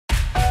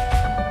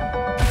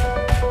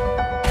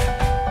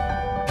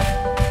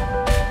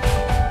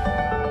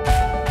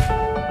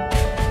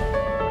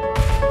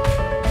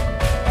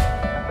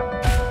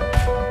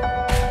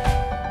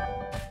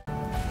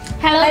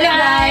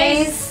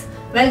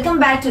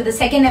Welcome back to the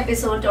second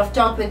episode of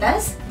Talk With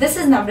Us. This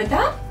is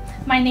Namrata.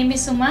 My name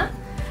is Summa.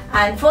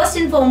 And first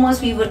and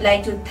foremost, we would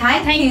like to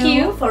thank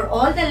you for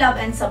all the love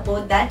and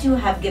support that you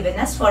have given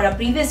us for our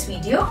previous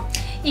video.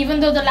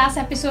 Even though the last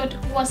episode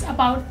was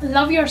about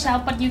love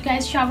yourself, but you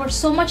guys showered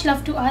so much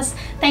love to us.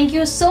 Thank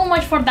you so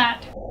much for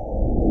that.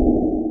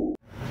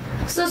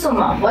 So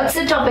Summa, what's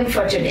the topic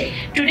for today?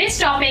 Today's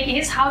topic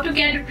is how to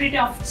get rid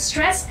of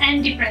stress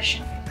and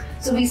depression.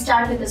 So we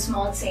start with a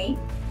small saying.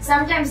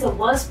 Sometimes the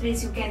worst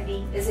place you can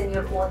be is in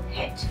your own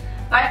head.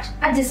 But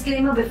a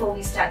disclaimer before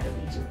we start the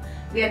video.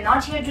 We are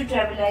not here to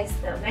trivialize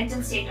the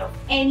mental state of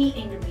any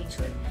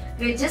individual.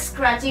 We are just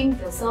scratching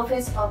the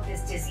surface of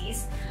this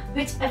disease,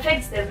 which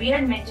affects the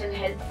real mental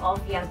health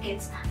of young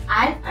kids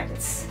and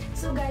adults.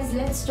 So guys,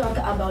 let's talk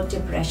about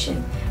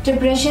depression.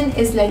 Depression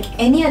is like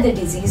any other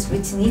disease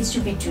which needs to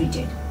be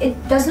treated. It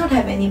does not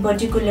have any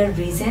particular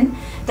reason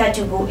that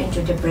you go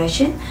into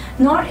depression,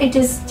 nor it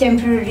is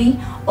temporary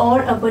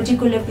or a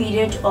particular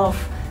period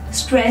of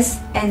stress,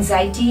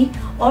 anxiety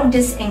or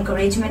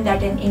disencouragement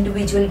that an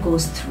individual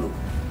goes through.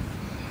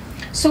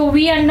 So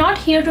we are not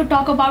here to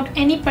talk about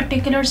any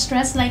particular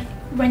stress like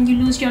when you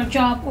lose your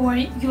job or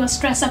you are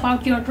stressed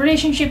about your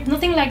relationship,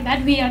 nothing like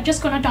that. We are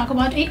just going to talk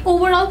about a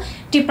overall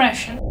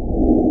depression.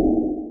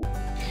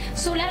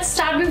 So let's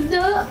start with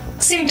the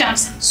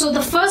symptoms. So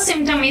the first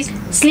symptom is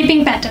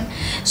sleeping pattern.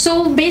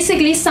 So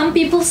basically some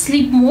people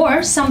sleep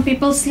more, some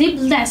people sleep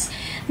less.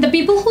 The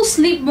people who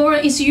sleep more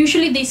is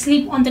usually they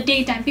sleep on the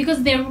daytime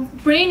because their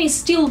brain is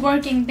still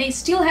working. They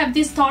still have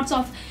these thoughts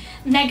of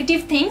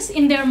negative things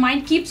in their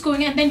mind keeps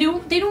going, and then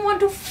they don't want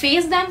to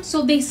face them,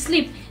 so they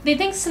sleep. They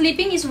think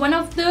sleeping is one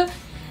of the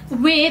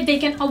way they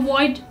can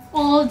avoid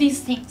all these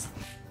things.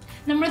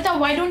 Namrata,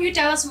 why don't you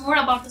tell us more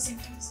about the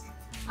symptoms?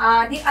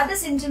 The other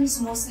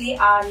symptoms mostly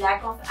are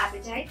lack of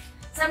appetite.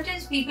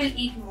 Sometimes people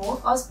eat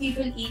more or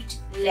people eat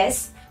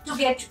less to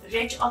get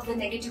rid of the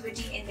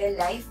negativity in their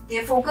life.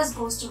 Their focus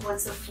goes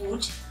towards the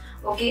food.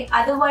 Okay.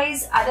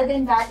 Otherwise, other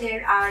than that,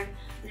 there are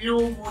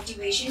low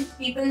motivation.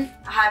 People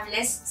have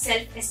less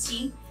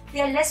self-esteem. They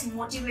are less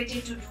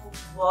motivated to do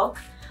work.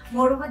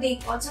 Moreover, they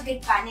also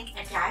get panic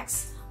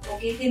attacks.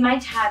 Okay, they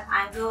might have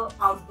anger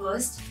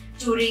outbursts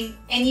during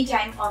any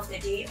time of the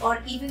day, or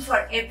even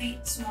for every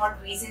small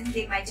reason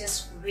they might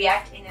just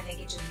react in a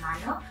negative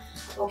manner.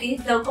 Okay,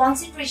 the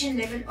concentration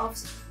level of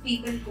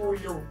people go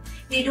low.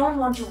 They don't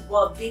want to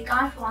work. They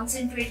can't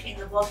concentrate in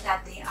the work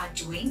that they are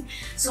doing.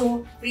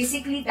 So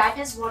basically that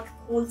is what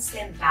holds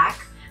them back,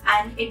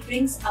 and it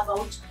brings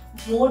about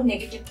more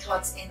negative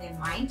thoughts in their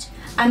mind.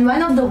 And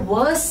one of the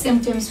worst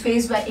symptoms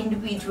faced by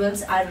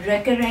individuals are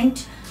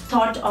recurrent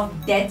thought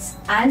of deaths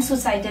and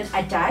suicidal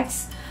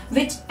attacks,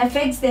 which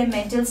affects their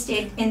mental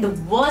state in the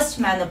worst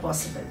manner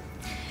possible.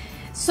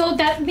 So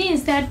that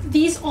means that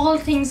these all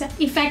things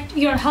affect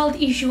your health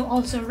issue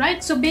also,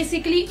 right? So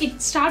basically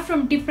it starts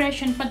from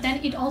depression, but then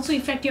it also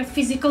affects your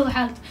physical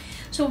health.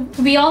 So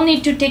we all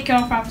need to take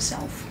care of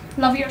ourselves.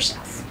 Love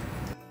yourself.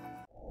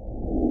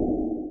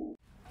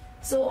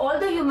 So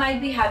although you might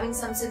be having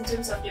some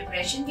symptoms of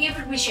depression, we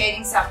will be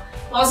sharing some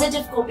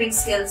positive coping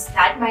skills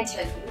that might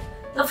help you.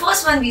 The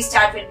first one we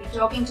start with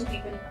talking to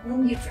people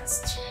whom you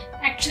trust.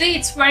 Actually,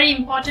 it's very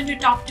important to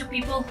talk to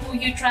people who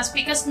you trust,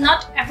 because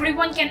not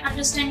everyone can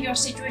understand your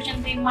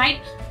situation. They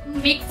might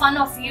make fun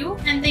of you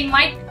and they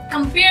might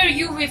compare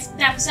you with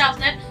themselves,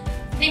 that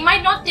they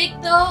might not take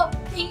the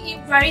thing in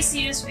a very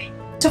serious way.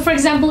 So for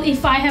example,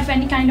 if I have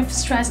any kind of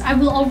stress, I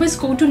will always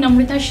go to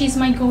Namrata. She's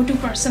my go-to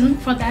person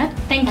for that.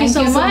 Thank you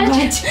so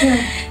much.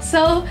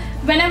 So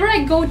whenever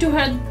I go to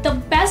her, the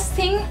best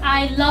thing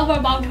I love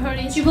about her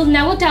is she will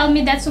never tell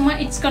me that Summa,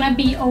 it's gonna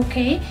be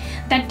okay,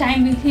 that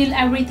time will heal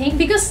everything,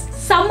 because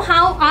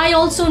somehow I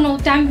also know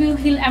time will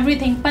heal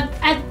everything, but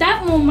at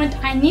that moment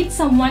I need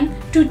someone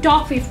to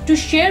talk with, to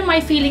share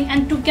my feeling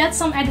and to get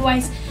some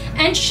advice.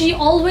 And she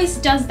always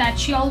does that.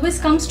 She always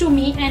comes to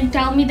me and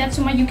tell me that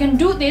Summa, you can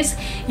do this,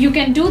 you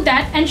can do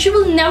that, and she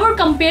will never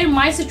compare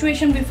my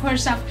situation with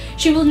herself.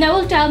 She will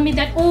never tell me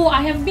that, oh,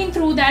 I have been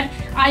through that,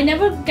 I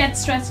never get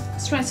stress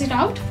it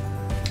out.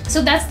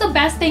 So that's the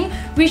best thing.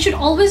 We should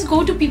always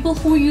go to people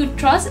who you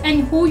trust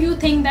and who you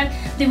think that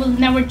they will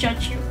never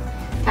judge you.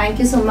 Thank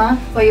you, Summa,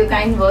 for your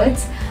kind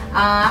words.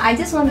 I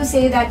just want to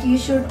say that you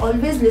should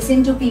always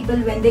listen to people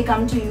when they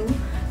come to you.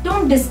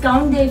 Don't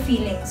discount their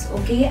feelings,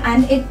 okay?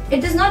 And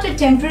it is not a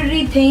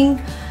temporary thing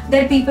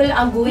that people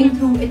are going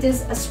through. It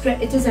is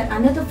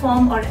another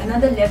form or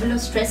another level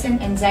of stress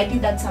and anxiety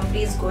that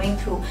somebody is going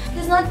through. It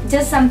is not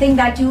just something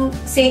that you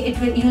say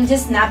you'll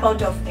just snap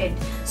out of it.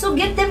 So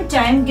give them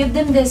time, give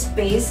them their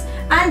space,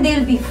 and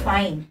they'll be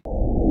fine.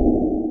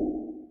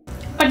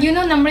 But you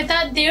know,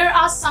 Namrata, there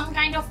are some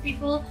kind of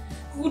people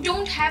who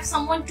don't have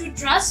someone to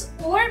trust,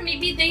 or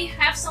maybe they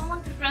have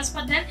someone to trust,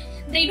 but then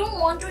they don't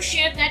want to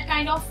share that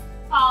kind of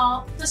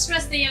the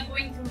stress they are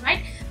going through,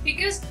 right?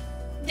 Because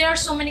there are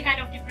so many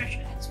kind of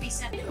depression, as we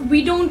said.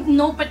 We don't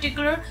know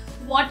particular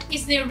what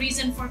is their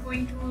reason for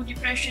going through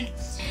depression.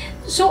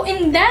 So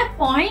in that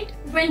point,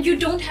 when you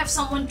don't have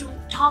someone to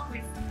talk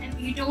with and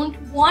you don't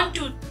want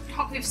to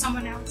talk with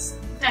someone else,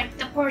 like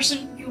the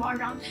person you are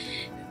around.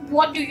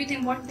 What do you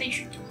think what they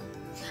should do?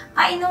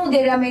 I know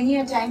there are many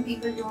a time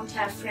people don't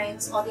have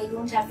friends or they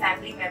don't have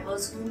family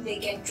members whom they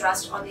can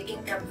trust or they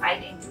can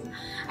confide into.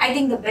 I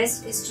think the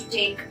best is to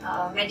take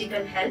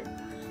medical help.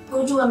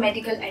 Go to a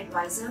medical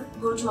advisor,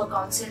 go to a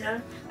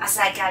counselor, a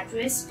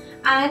psychiatrist,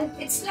 and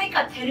it's like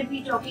a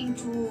therapy talking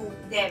to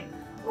them.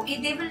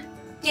 Okay, they will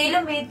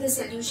tailor-make the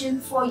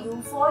solution for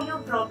you, for your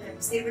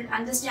problems. They will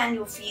understand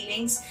your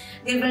feelings.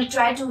 They will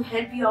try to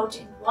help you out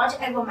in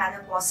whatever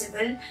manner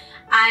possible,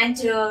 and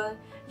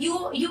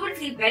you will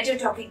feel better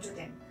talking to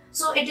them.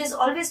 So it is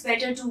always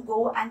better to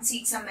go and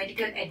seek some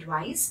medical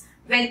advice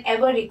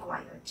whenever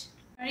required.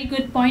 Very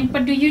good point.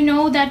 But do you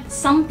know that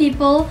some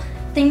people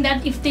think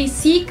that if they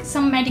seek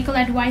some medical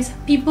advice,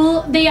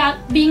 they are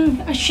being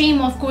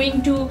ashamed of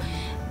going to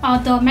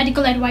the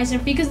medical advisor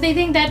because they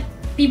think that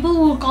people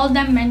will call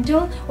them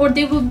mental, or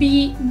they will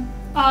be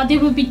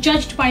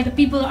judged by the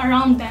people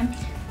around them.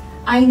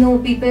 I know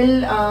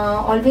people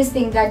always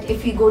think that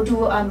if you go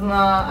to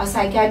a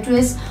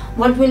psychiatrist,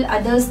 what will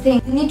others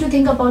think? You need to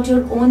think about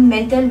your own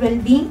mental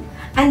well-being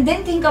and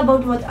then think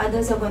about what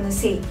others are going to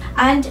say.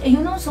 And you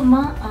know,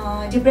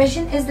 Summa,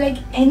 depression is like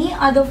any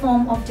other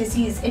form of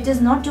disease. It is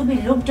not to be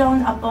looked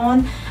down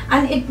upon,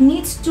 and it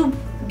needs to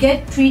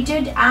get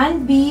treated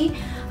and be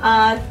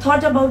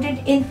thought about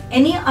it in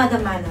any other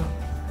manner.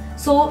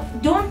 So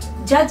don't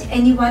judge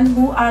anyone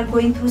who are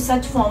going through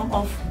such form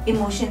of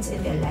emotions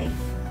in their life.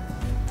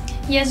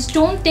 Yes,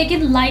 don't take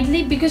it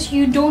lightly because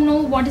you don't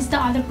know what is the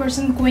other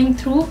person going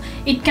through.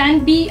 It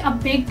can be a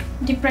big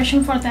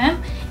depression for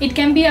them. It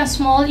can be a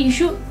small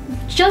issue.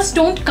 Just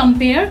don't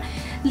compare.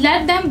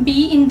 Let them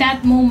be in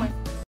that moment.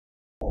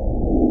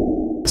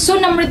 So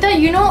Namrata,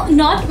 you know,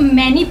 not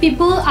many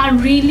people are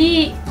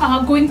really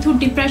going through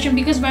depression,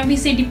 because when we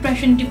say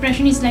depression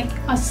is like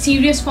a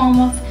serious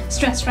form of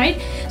stress, right?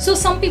 So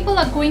some people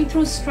are going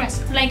through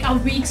stress, like a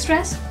week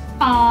stress,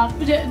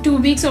 2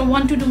 weeks or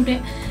 1 to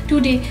 2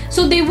 days.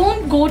 So they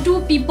won't go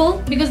to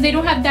people because they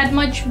don't have that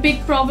much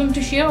big problem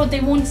to share, or they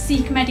won't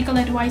seek medical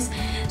advice.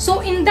 So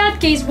in that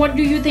case, what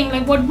do you think?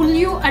 Like, what will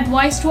you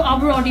advise to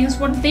our audience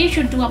what they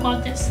should do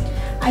about this?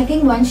 I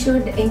think one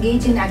should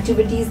engage in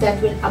activities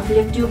that will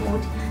uplift your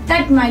mood.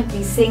 That might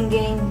be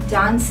singing,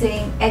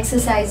 dancing,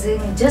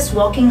 exercising, just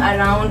walking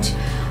around,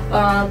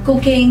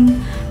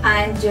 cooking,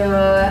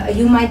 and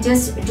you might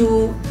just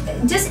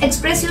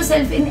express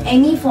yourself in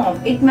any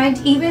form. It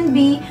might even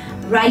be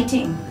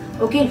writing,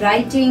 okay,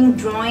 writing,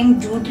 drawing,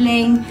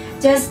 doodling.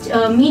 Just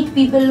meet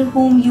people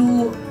whom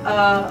you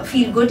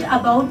feel good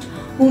about,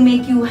 who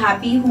make you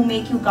happy, who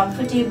make you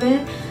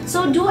comfortable.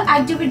 So do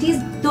activities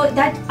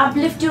that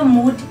uplift your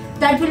mood,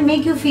 that will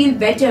make you feel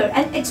better,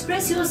 and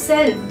express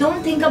yourself.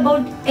 Don't think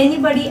about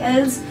anybody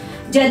else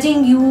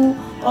judging you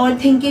or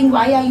thinking,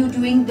 why are you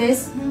doing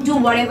this? Do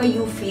whatever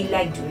you feel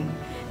like doing.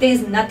 There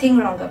is nothing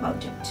wrong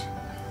about it.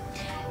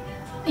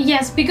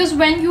 Yes, because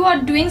when you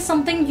are doing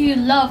something you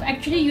love,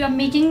 actually you are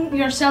making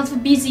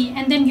yourself busy,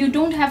 and then you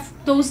don't have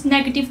those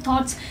negative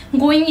thoughts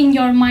going in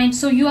your mind.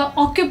 So you are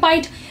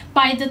occupied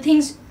by the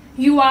things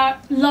you are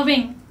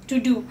loving to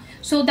do.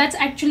 So that's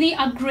actually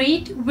a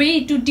great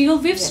way to deal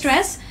with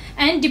stress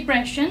and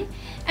depression.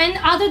 And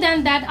other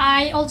than that,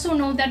 I also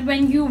know that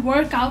when you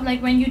work out,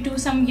 like when you do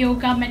some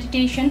yoga,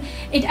 meditation,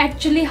 it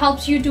actually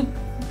helps you to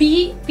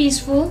be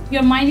peaceful.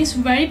 Your mind is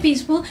very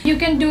peaceful. You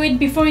can do it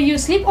before you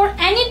sleep or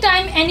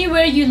anytime,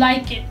 anywhere you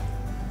like it.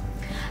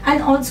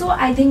 And also,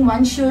 I think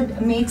one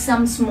should make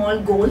some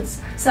small goals,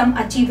 some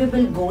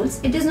achievable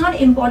goals. It is not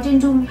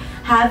important to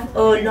have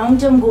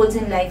long-term goals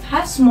in life.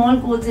 Have small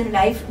goals in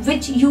life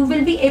which you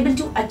will be able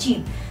to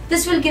achieve.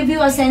 This will give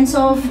you a sense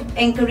of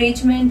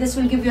encouragement. This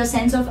will give you a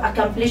sense of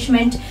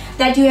accomplishment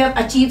that you have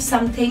achieved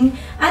something,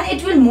 and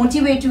it will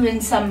motivate you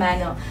in some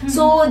manner.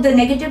 So the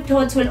negative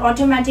thoughts will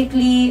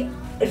automatically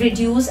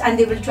reduce and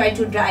they will try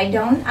to die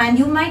down, and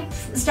you might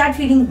start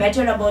feeling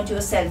better about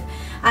yourself,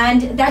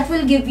 and that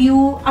will give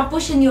you a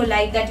push in your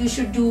life that you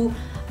should do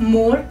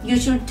more, you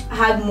should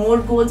have more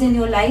goals in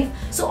your life.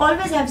 So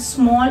always have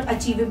small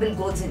achievable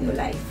goals in your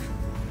life.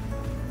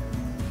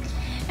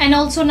 And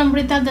also,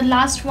 Namrata, the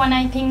last one,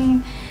 I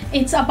think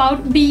it's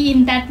about be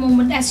in that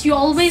moment. As you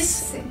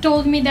always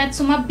told me that,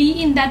 Summa,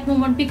 be in that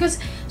moment, because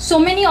so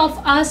many of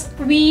us,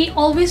 we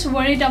always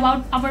worried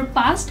about our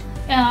past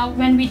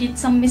when we did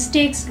some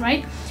mistakes,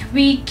 right?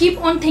 We keep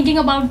on thinking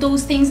about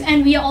those things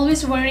and we are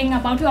always worrying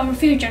about our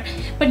future.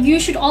 But you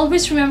should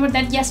always remember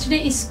that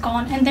yesterday is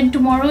gone and then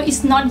tomorrow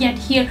is not yet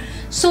here.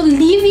 So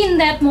live in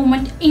that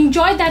moment,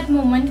 enjoy that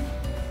moment,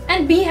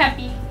 and be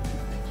happy.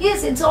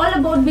 Yes, it's all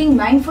about being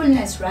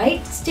mindfulness,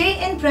 right?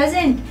 Stay in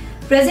present.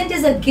 Present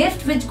is a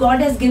gift which God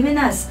has given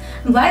us.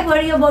 Why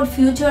worry about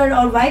future,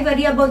 or why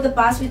worry about the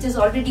past which is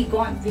already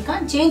gone? We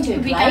can't change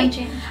it, We right? can't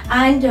change.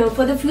 And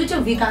for the future,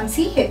 we can't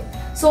see it.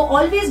 So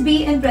always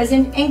be in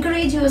present,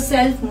 encourage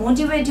yourself,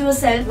 motivate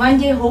yourself. One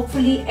day,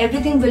 hopefully,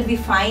 everything will be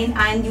fine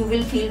and you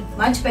will feel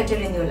much better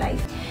in your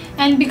life.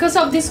 And because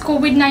of this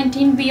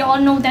COVID-19, we all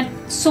know that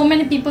so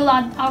many people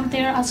are out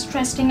there are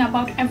stressing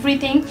about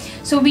everything.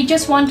 So we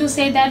just want to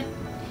say that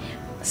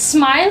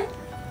smile,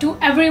 to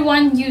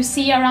everyone you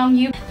see around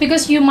you,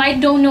 because you might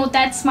don't know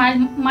that smile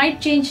might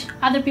change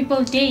other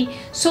people's day.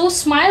 So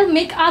smile,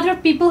 make other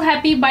people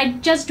happy by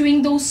just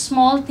doing those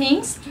small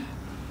things.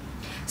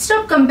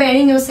 Stop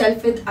comparing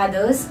yourself with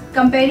others.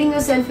 Comparing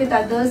yourself with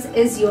others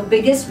is your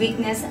biggest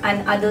weakness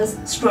and others'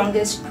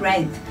 strongest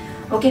strength.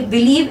 Okay,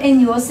 believe in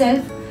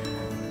yourself,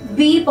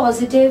 be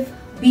positive,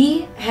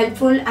 be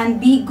helpful, and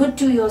be good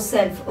to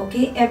yourself.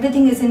 Okay,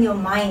 everything is in your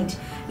mind.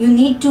 You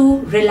need to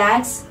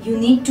relax, you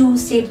need to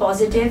stay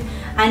positive,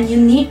 and you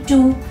need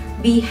to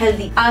be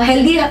healthy. A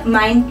healthy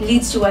mind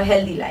leads to a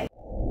healthy life.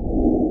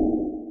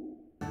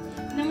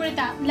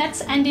 Namrata,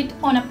 let's end it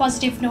on a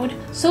positive note.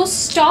 So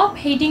stop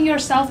hating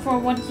yourself for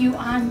what you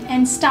aren't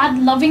and start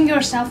loving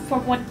yourself for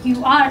what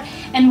you are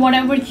and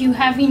whatever you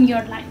have in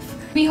your life.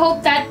 We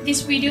hope that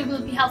this video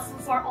will be helpful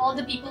for all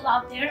the people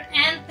out there,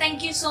 and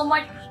thank you so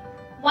much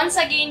once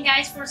again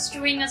guys for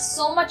showing us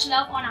so much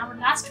love on our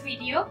last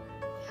video.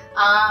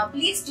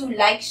 Please do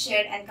like,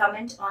 share and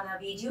comment on our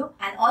video,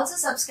 and also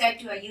subscribe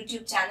to our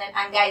YouTube channel,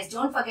 and guys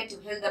don't forget to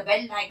hit the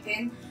bell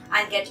icon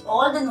and get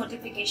all the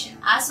notification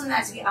as soon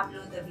as we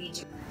upload the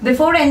video.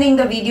 Before ending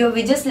the video,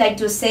 we just like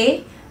to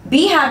say,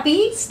 be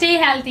happy, Stay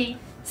healthy.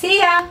 see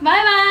ya,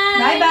 Bye bye.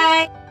 bye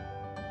bye.